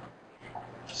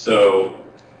 So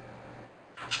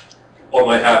what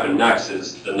might happen next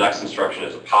is the next instruction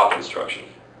is a pop instruction.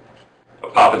 A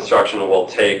pop instruction will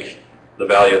take the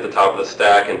value at the top of the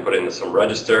stack and put it into some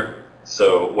register.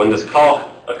 So when this call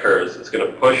occurs, it's going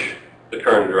to push the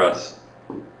current address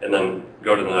and then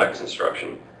go to the next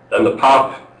instruction. Then the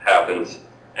pop happens,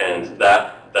 and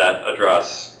that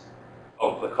address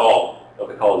of the call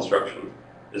instruction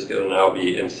is going to now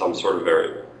be in some sort of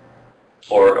variable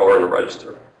or in a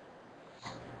register.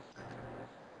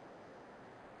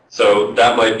 So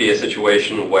that might be a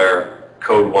situation where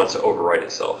code wants to overwrite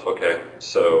itself. Okay,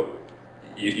 so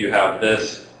you have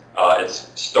this.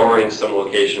 It's storing some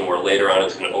location where later on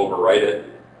it's going to overwrite it,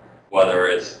 whether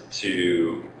it's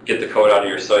to get the code out of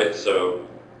your site. So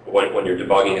when you're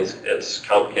debugging, it's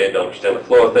complicated to understand the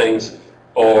flow of things,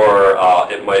 or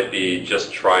it might be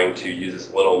just trying to use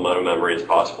as little amount of memory as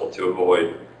possible to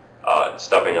avoid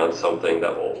stepping on something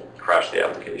that will crash the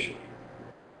application.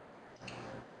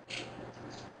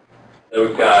 Then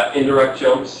we've got indirect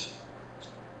jumps.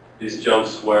 These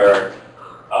jumps where,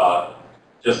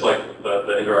 just like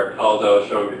the indirect calls I was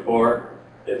showing before,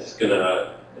 it's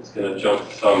gonna jump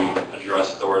to some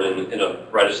address stored in a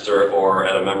register or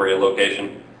at a memory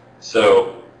location.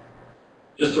 So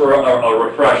just a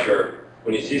refresher,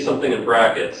 when you see something in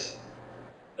brackets,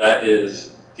 that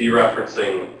is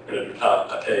dereferencing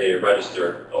a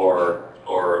register or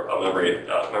a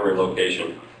memory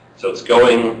location. So it's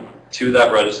going to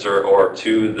that register or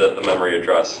to the memory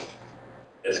address.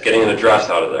 It's getting an address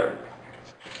out of there.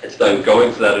 It's then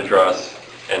going to that address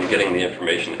and getting the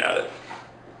information added.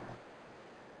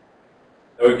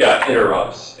 Then we've got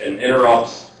interrupts. And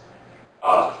interrupts,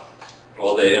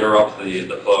 well, they interrupt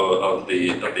the flow of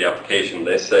the application.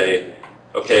 They say,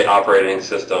 okay, operating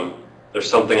system, there's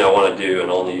something I want to do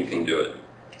and only you can do it.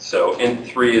 So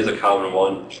int3 is a common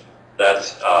one.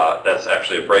 That's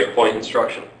actually a breakpoint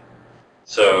instruction.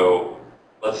 So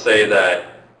let's say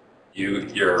that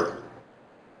you're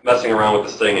messing around with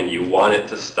this thing and you want it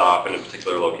to stop in a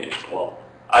particular location. Well,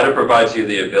 IDA provides you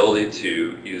the ability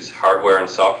to use hardware and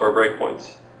software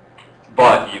breakpoints,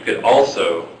 but you could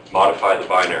also modify the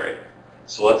binary.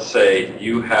 So let's say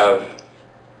you have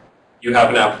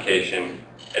an application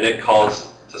and it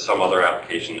calls to some other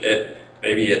application.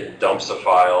 Maybe it dumps a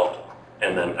file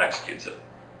and then executes it.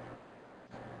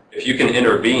 If you can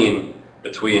intervene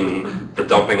between the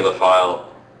dumping of the file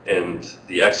and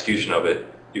the execution of it,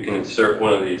 you can insert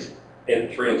one of these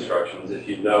entry instructions if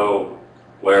you know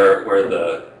where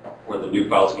the new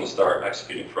file is going to start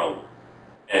executing from,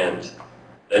 and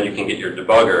then you can get your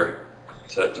debugger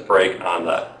to break on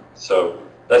that. So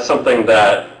that's something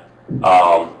that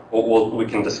we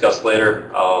can discuss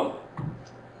later,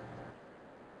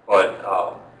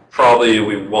 but probably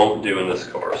we won't do in this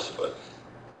course. But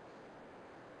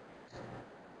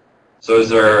so is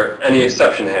there any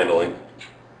exception handling?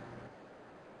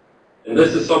 And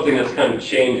this is something that's kind of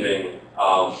changing.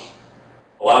 A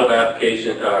lot of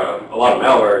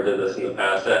malware did this in the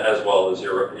past, as well as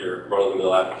your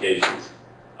run-of-the-mill applications.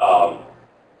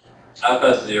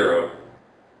 FS0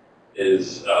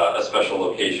 is a special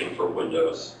location for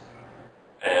Windows,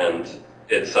 and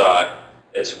it's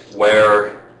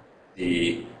where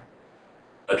the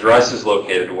address is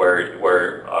located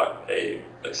where a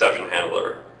exception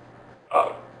handler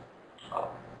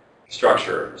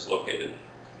structure is located.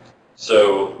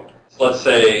 So let's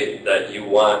say that you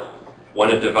want,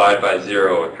 when a divide by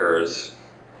 0 occurs,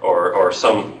 or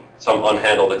some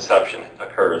unhandled exception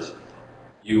occurs,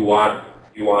 you want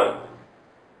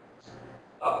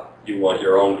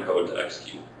your own code to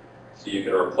execute. So you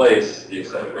can replace the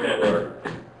exception handler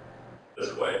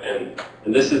this way. And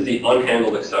this is the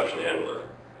unhandled exception handler.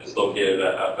 It's located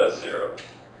at FS0,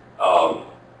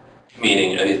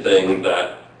 meaning anything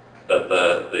that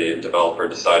the developer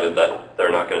decided that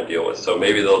they're not going to deal with. So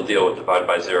maybe they'll deal with divide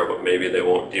by 0, but maybe they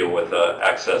won't deal with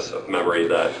access of memory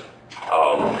that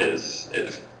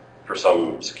is for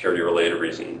some security-related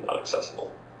reason not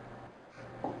accessible.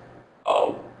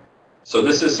 So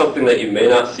this is something that you may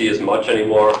not see as much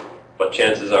anymore, but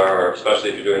chances are,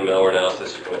 especially if you're doing malware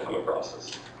analysis, you're going to come across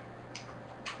this.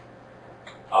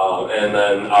 And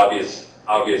then obvious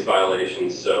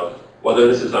violations. So whether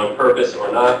this is on purpose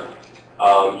or not,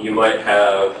 you might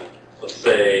have, let's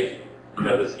say, you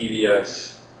have this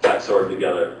EDX XOR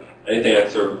together. Anything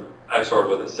XOR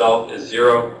with itself is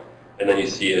 0, and then you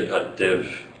see a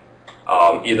div.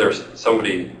 Either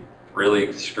somebody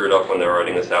really screwed up when they were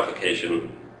writing this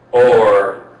application,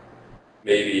 or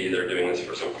maybe they're doing this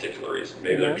for some particular reason.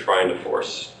 Maybe they're trying to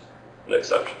force an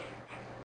exception.